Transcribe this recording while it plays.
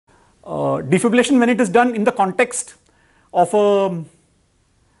defibrillation, when it is done in the context of a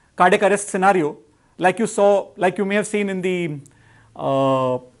cardiac arrest scenario, like you may have seen in the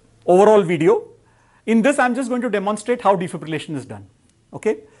overall video. In this, I'm just going to demonstrate how defibrillation is done.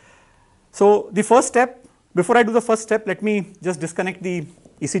 Okay. So the first step, before I do the first step, let me just disconnect the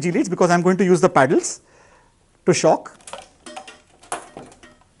ECG leads because I'm going to use the paddles to shock.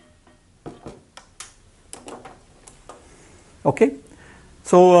 Okay.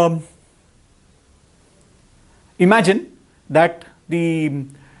 So imagine that the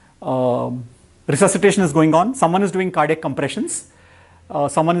resuscitation is going on. Someone is doing cardiac compressions.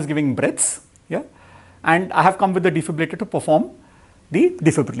 Someone is giving breaths. Yeah. And I have come with the defibrillator to perform the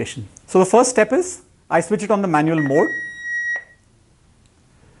defibrillation. So the first step is I switch it on the manual mode,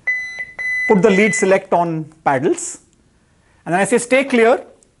 put the lead select on paddles, and then I say stay clear.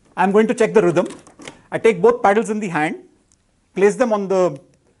 I'm going to check the rhythm. I take both paddles in the hand, place them on the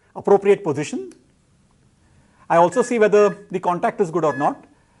appropriate position. I also see whether the contact is good or not.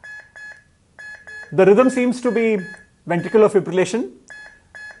 The rhythm seems to be ventricular fibrillation.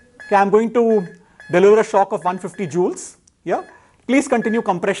 Okay, I'm going to deliver a shock of 150 joules. Yeah. Please continue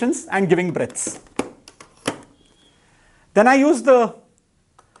compressions and giving breaths. Then I use the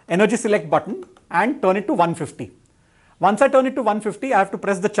energy select button and turn it to 150. Once I turn it to 150, I have to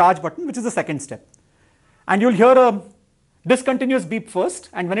press the charge button, which is the second step. And you'll hear a discontinuous beep first,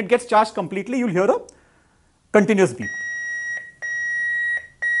 and when it gets charged completely, you'll hear a continuous beep.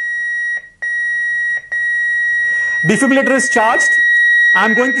 Defibrillator is charged.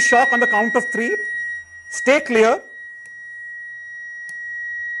 I'm going to shock on the count of 3. Stay clear.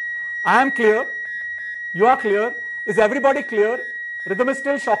 I am clear. You are clear. Is everybody clear? Rhythm is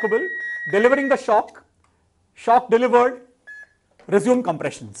still shockable. Delivering the shock. Shock delivered. Resume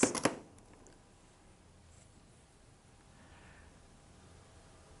compressions.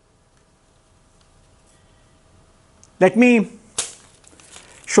 Let me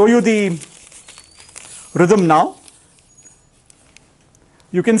show you the rhythm now.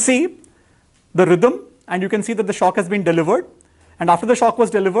 You can see the rhythm and you can see that the shock has been delivered, and after the shock was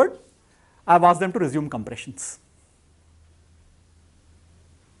delivered, I have asked them to resume compressions.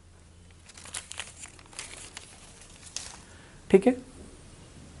 ठीक है?